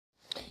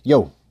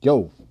Yo,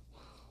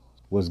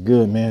 what's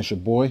good, man? It's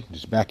your boy,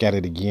 just back at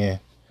it again.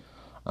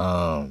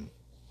 I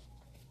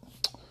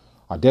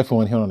definitely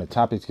want to hit on the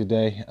topic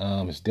today.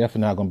 It's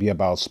definitely not going to be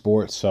about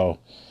sports. So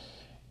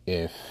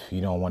if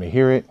you don't want to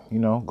hear it,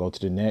 go to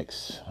the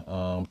next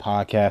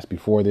podcast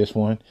before this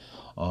one.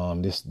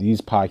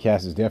 These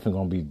podcasts is definitely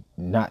going to be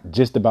not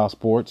just about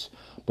sports,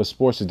 but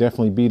sports will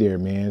definitely be there,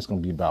 man. It's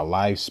going to be about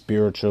life,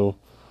 spiritual,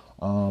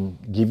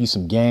 give you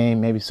some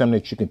game, maybe something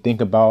that you can think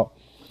about,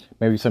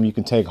 maybe something you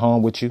can take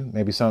home with you,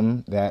 maybe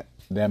something that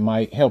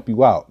might help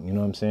you out. You know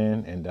what I'm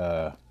saying?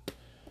 And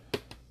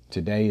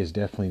today is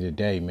definitely the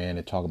day, man,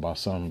 to talk about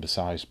something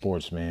besides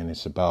sports, man.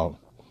 It's about,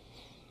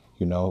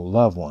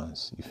 loved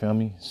ones. You feel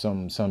me?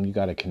 Something you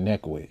got to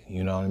connect with.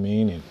 You know what I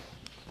mean?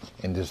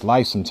 And this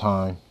life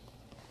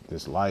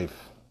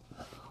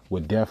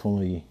would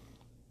definitely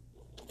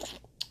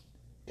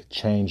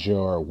change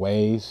your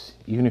ways,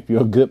 even if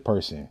you're a good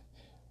person.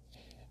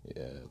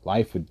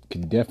 Life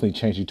can definitely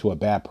change you to a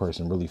bad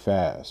person really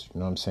fast. You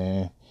know what I'm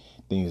saying?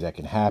 Things that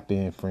can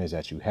happen, friends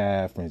that you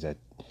have, friends that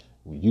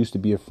used to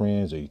be your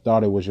friends, or you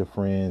thought it was your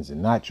friends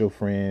and not your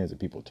friends, and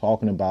people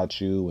talking about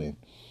you, and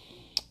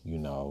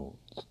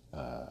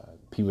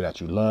people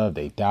that you love,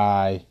 they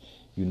die.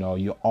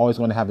 You're always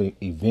going to have an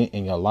event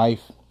in your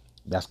life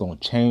that's going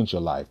to change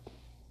your life.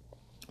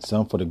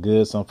 Some for the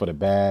good, some for the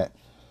bad.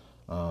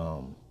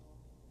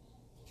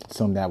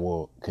 Some that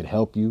could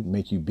help you,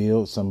 make you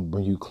build, some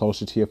bring you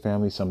closer to your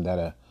family, some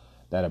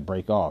that'll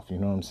break off. You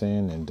know what I'm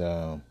saying?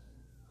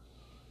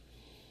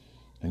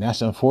 And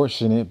that's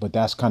unfortunate, but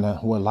that's kind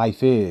of what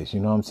life is. You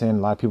know what I'm saying? A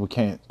lot of people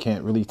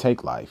can't really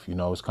take life.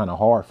 It's kind of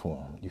hard for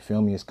them. You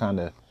feel me? It's kind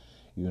of,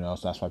 so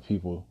that's why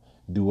people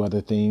do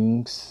other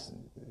things,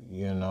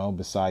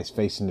 besides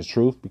facing the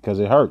truth, because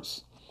it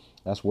hurts.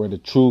 That's where the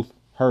truth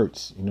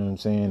hurts. You know what I'm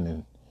saying?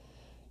 And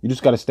you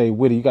just got to stay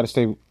with it. You got to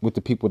stay with the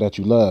people that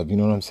you love. You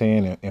know what I'm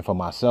saying? And for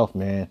myself,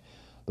 man,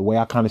 the way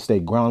I kind of stay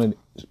grounded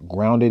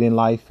in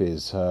life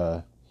is,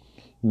 I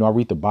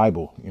read the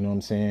Bible. You know what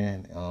I'm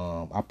saying?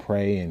 I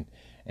pray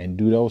and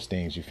do those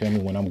things. You feel me?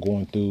 When I'm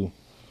going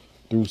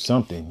through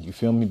something, you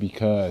feel me?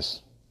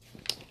 Because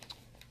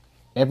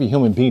every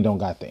human being don't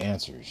got the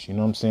answers. You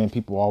know what I'm saying?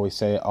 People always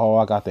say, "Oh,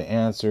 I got the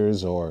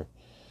answers," or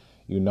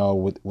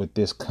with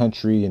this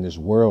country and this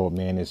world,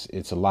 man,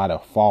 it's a lot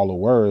of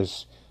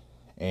followers.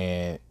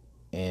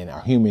 And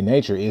our human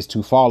nature is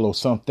to follow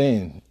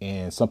something.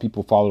 And some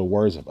people follow the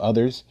words of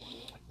others.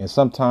 And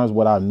sometimes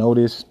what I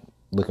notice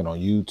looking on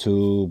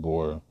YouTube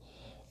or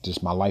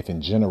just my life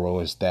in general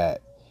is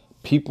that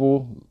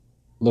people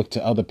look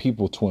to other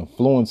people to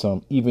influence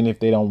them, even if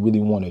they don't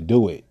really want to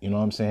do it. You know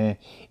what I'm saying?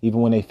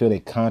 Even when they feel their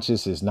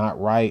conscience is not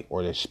right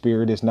or their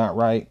spirit is not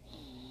right,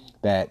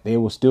 that they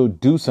will still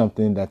do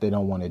something that they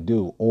don't want to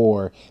do,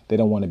 or they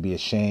don't want to be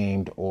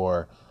ashamed,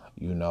 or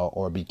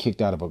or be kicked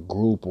out of a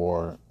group,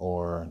 or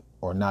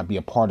not be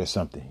a part of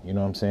something. You know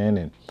what I'm saying?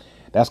 And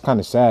that's kind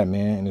of sad,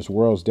 man. And this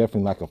world's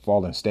definitely like a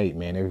fallen state,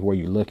 man. Everywhere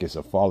you look, it's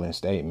a fallen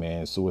state,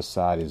 man.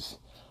 Suicide is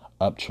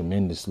up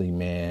tremendously,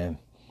 man.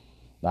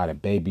 A lot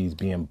of babies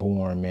being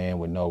born, man,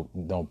 with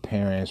no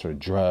parents, or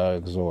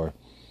drugs, or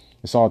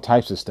it's all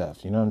types of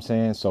stuff. You know what I'm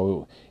saying?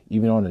 So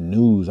even on the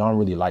news, I don't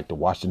really like to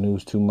watch the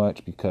news too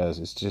much because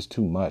it's just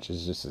too much.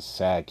 It's just a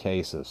sad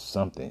case of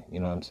something.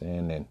 You know what I'm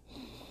saying? And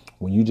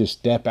when you just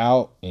step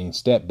out and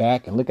step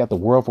back and look at the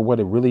world for what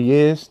it really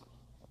is,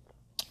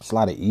 it's a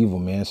lot of evil,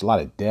 man. It's a lot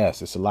of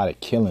deaths. It's a lot of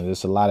killing.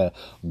 It's a lot of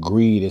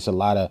greed. It's a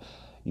lot of,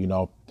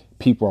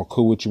 people are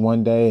cool with you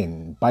one day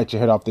and bite your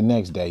head off the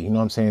next day. You know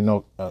what I'm saying?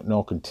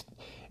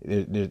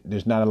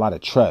 There's not a lot of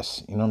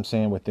trust, you know what I'm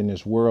saying, within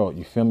this world.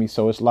 You feel me?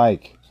 So it's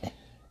like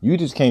you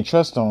just can't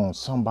trust on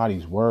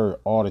somebody's word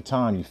all the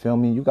time. You feel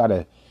me? You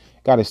gotta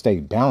stay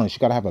balanced.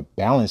 You gotta have a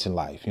balance in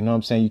life. You know what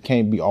I'm saying? You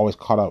can't be always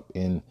caught up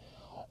in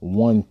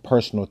one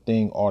personal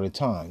thing all the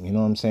time. You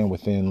know what I'm saying?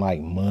 Within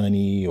like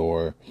money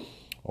or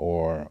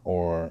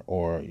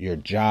your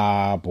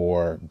job,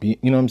 or be,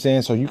 you know what I'm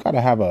saying? So you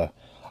gotta have a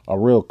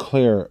real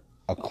clear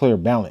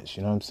balance.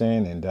 You know what I'm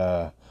saying?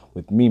 And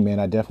with me, man,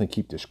 I definitely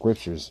keep the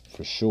scriptures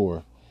for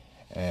sure.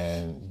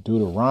 And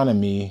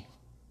Deuteronomy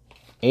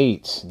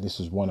 8, this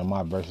is one of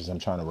my verses I'm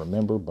trying to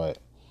remember, but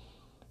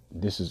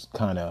this is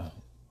kind of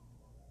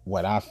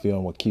what I feel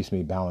and what keeps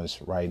me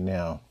balanced right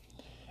now.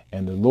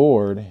 And the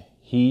Lord,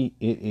 it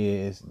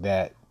is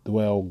that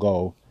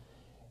go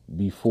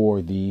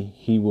before thee.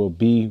 He will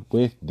be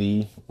with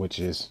thee, which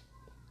is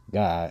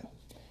God.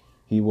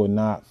 He will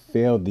not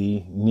fail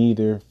thee,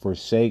 neither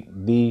forsake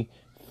thee.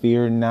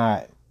 Fear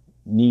not,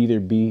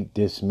 neither be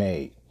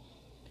dismayed.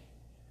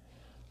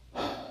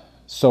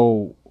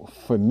 So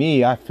for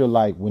me, I feel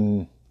like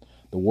when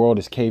the world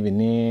is caving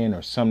in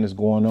or something is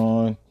going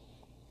on,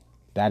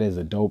 that is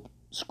a dope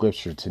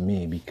scripture to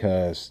me,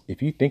 because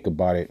if you think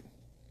about it,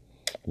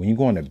 when you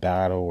go into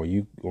battle, or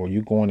you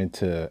going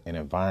into an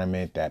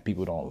environment that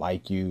people don't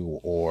like you,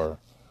 or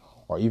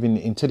even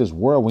into this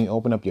world, when you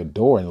open up your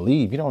door and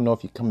leave, you don't know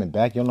if you're coming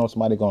back. You don't know if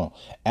somebody gonna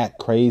act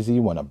crazy,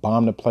 want to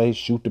bomb the place,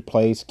 shoot the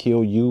place,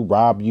 kill you,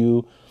 rob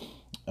you,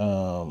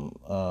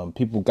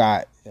 People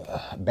got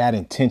bad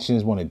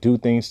intentions, want to do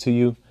things to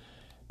you,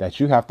 that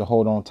you have to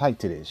hold on tight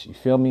to this. You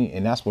feel me?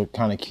 And that's what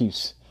kind of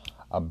keeps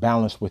a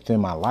balance within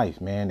my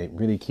life, man. It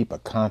really keep a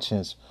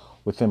conscience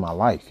within my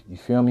life. You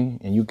feel me?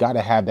 And you got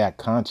to have that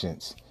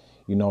conscience,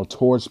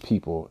 towards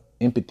people,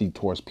 empathy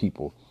towards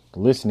people,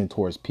 listening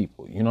towards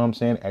people. You know what I'm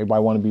saying?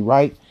 Everybody want to be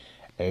right.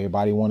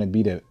 Everybody want to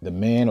be the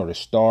man or the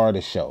star of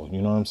the show.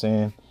 You know what I'm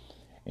saying?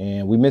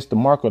 And we miss the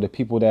mark of the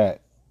people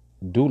that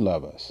do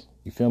love us.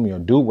 You feel me? Or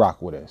do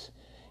rock with us.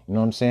 You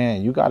know what I'm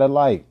saying? You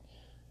gotta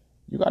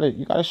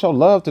show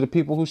love to the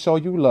people who show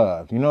you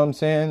love. You know what I'm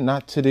saying?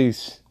 Not to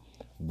these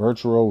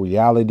virtual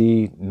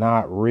reality,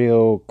 not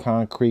real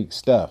concrete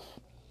stuff.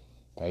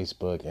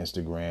 Facebook,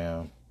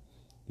 Instagram,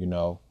 you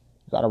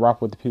gotta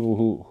rock with the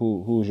people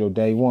who's your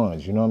day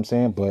ones. You know what I'm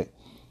saying? But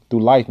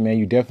through life, man,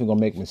 you definitely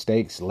gonna make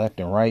mistakes left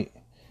and right.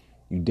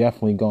 You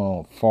definitely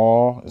gonna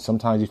fall, and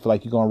sometimes you feel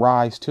like you're gonna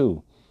rise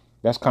too.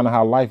 That's kind of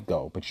how life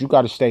go. But you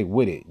got to stay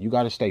with it. You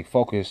got to stay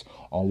focused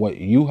on what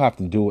you have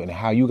to do and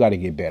how you got to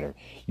get better.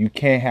 You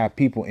can't have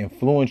people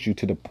influence you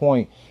to the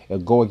point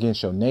of go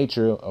against your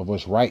nature of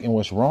what's right and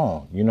what's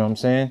wrong. You know what I'm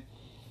saying?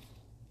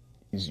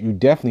 You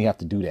definitely have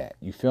to do that.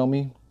 You feel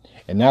me?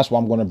 And that's why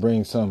I'm going to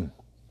bring some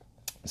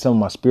of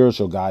my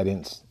spiritual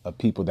guidance of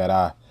people that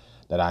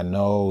I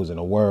knows and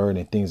the word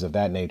and things of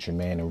that nature,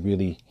 man, and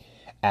really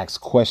ask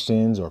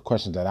questions or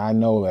questions that I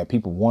know that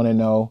people want to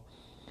know.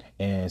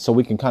 And so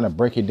we can kind of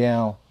break it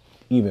down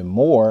even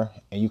more,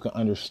 and you can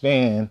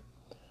understand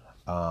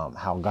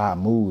how God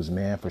moves,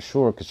 man, for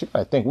sure. Because you got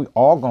to think, we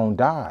all gonna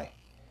die.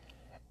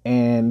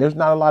 And there's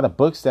not a lot of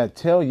books that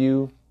tell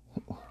you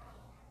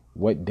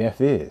what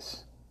death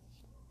is.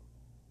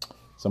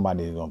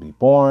 Somebody's going to be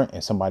born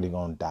and somebody's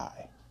going to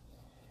die.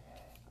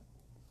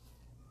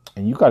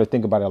 And you got to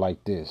think about it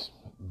like this.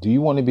 Do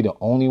you want to be the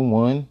only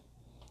one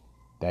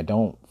that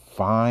don't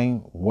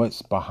find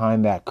what's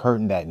behind that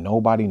curtain that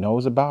nobody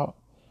knows about?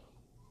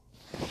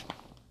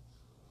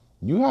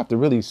 You have to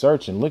really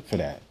search and look for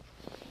that,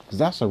 because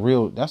that's a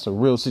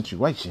real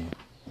situation.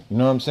 You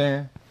know what I'm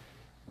saying?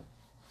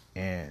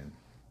 And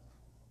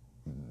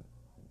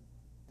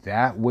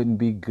that wouldn't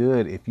be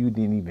good if you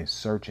didn't even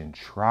search and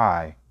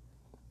try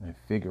and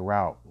figure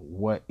out,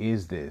 what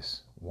is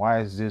this?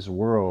 Why is this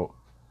world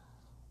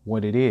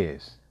what it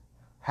is?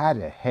 How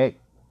the heck?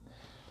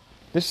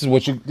 This is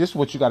what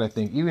you got to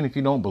think. Even if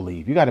you don't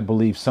believe, you got to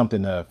believe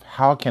something of,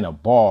 how can a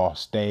ball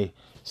stay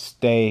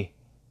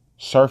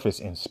surface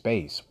in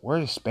space? Where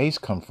does space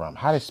come from?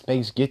 How does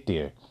space get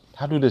there?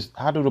 How do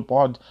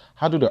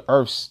the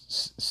earth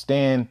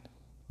stand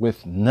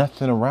with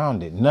nothing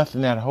around it,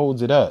 nothing that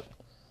holds it up?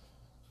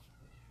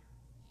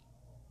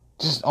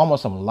 Just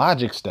almost some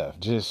logic stuff.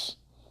 Just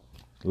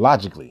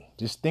logically,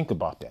 just think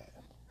about that.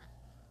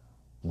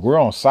 We're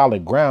on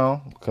solid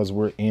ground because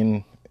we're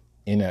in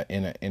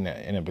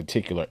a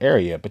particular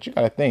area, but you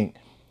got to think,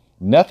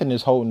 nothing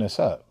is holding us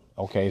up.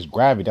 Okay, it's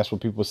gravity. That's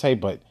what people say,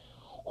 but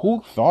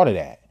who thought of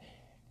that?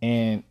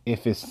 And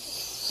if it's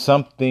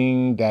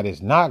something that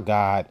is not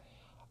God,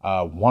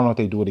 why don't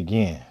they do it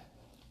again?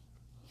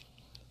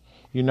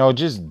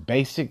 Just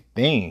basic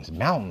things.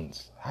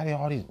 Mountains. How did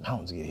all these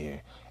mountains get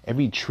here?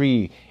 Every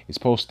tree is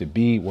supposed to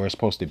be where it's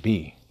supposed to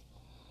be.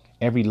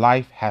 Every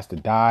life has to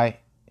die,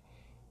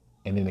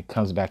 and then it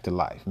comes back to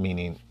life.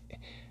 Meaning,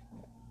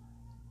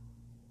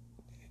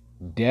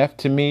 death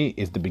to me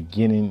is the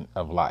beginning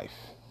of life.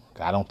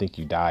 I don't think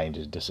you die and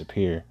just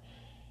disappear.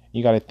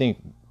 You got to think,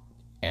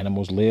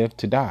 animals live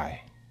to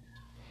die.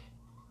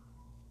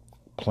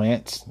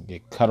 Plants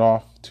get cut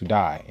off to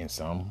die, and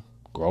some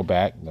grow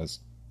back.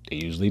 They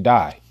usually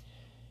die.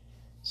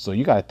 So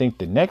you got to think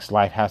the next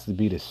life has to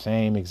be the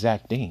same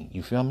exact thing.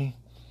 You feel me?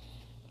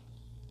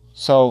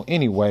 So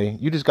anyway,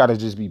 you just got to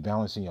just be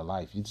balancing your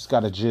life. You just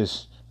got to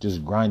just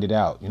grind it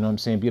out. You know what I'm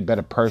saying? Be a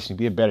better person.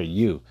 Be a better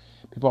you.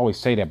 People always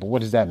say that, but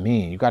what does that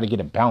mean? You got to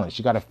get a balance.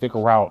 You got to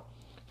figure out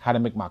how to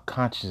make my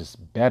conscience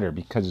better,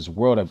 because this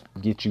world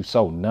will get you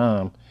so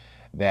numb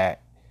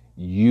that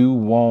you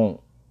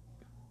won't,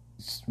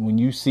 when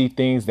you see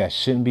things that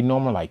shouldn't be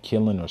normal, like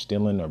killing or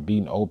stealing or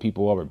beating old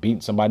people up or beating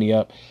somebody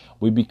up,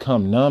 we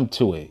become numb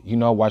to it.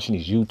 Watching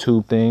these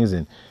YouTube things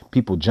and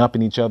people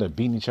jumping each other,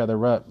 beating each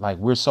other up. Like,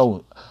 we're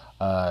so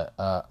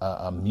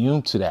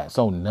immune to that,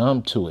 so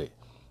numb to it.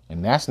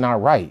 And that's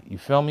not right. You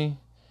feel me?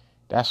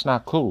 That's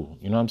not cool.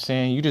 You know what I'm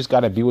saying? You just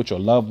got to be with your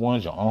loved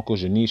ones, your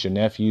uncles, your niece, your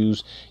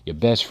nephews, your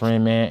best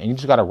friend, man. And you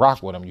just got to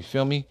rock with them. You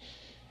feel me?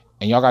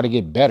 And y'all got to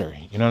get better.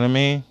 You know what I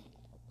mean?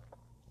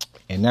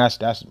 And that's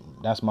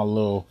my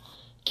little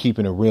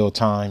keeping it real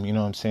time. You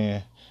know what I'm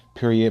saying?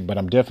 Period. But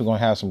I'm definitely going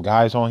to have some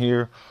guys on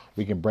here.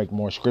 We can break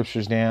more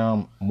scriptures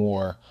down,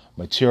 more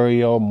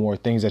material, more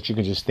things that you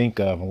can just think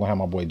of. I'm going to have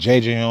my boy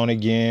JJ on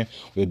again.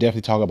 We'll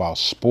definitely talk about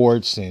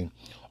sports and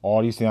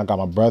all these things. I got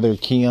my brother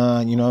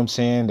Keon, you know what I'm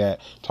saying,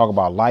 that talk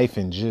about life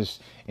and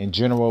just in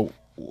general,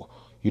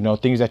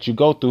 things that you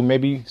go through,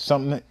 maybe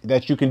something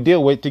that you can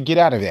deal with to get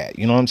out of that.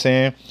 You know what I'm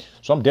saying?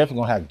 So I'm definitely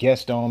going to have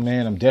guests on,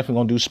 man. I'm definitely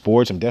going to do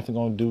sports. I'm definitely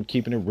going to do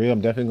keeping it real.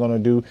 I'm definitely going to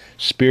do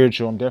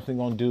spiritual. I'm definitely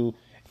going to do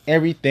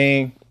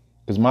everything,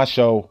 because my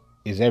show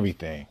is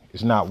everything.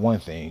 It's not one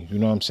thing. You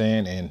know what I'm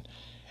saying?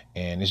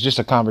 And it's just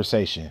a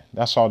conversation.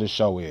 That's all this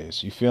show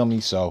is. You feel me?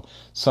 So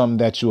something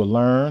that you'll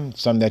learn,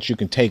 something that you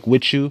can take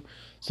with you,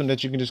 something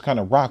that you can just kind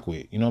of rock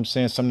with. You know what I'm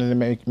saying? Something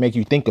to make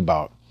you think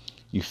about.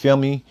 You feel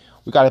me?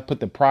 We got to put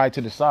the pride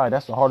to the side.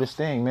 That's the hardest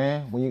thing,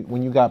 man.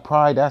 When you got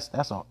pride, that's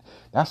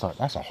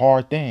a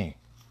hard thing.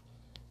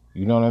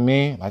 You know what I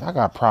mean? Like, I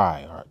got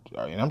pride,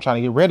 and I'm trying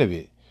to get rid of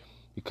it,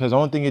 because the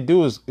only thing it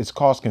do is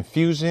cause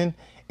confusion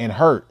and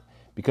hurt.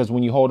 Because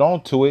when you hold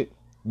on to it,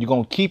 you're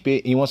gonna keep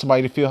it, and you want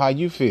somebody to feel how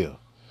you feel.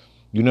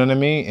 You know what I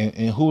mean?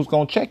 And who's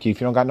gonna check you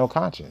if you don't got no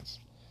conscience?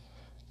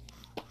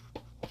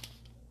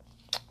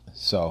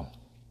 So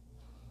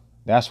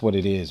that's what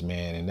it is,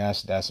 man. And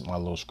that's my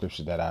little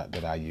scripture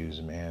that I use,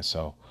 man.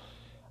 So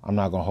I'm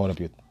not gonna hold up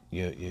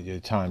your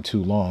time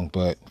too long,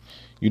 but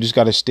you just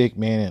gotta stick,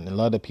 man, and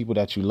love the people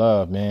that you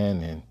love,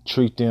 man, and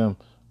treat them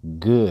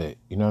good.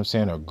 You know what I'm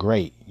saying? Or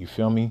great. You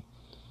feel me?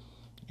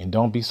 And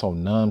don't be so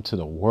numb to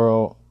the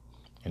world,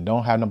 and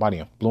don't have nobody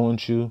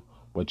influence you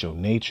with your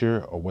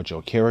nature or what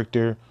your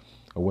character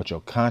or what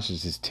your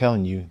conscience is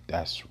telling you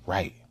that's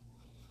right.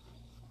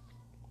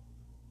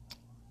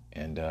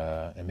 And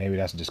maybe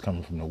that's just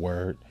coming from the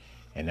word,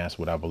 and that's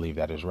what I believe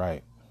that is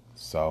right.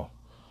 So,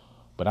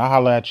 but I'll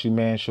holler at you,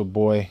 man. It's your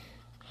boy.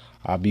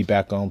 I'll be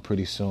back on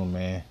pretty soon,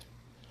 man.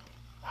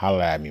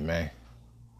 Holla at me, man.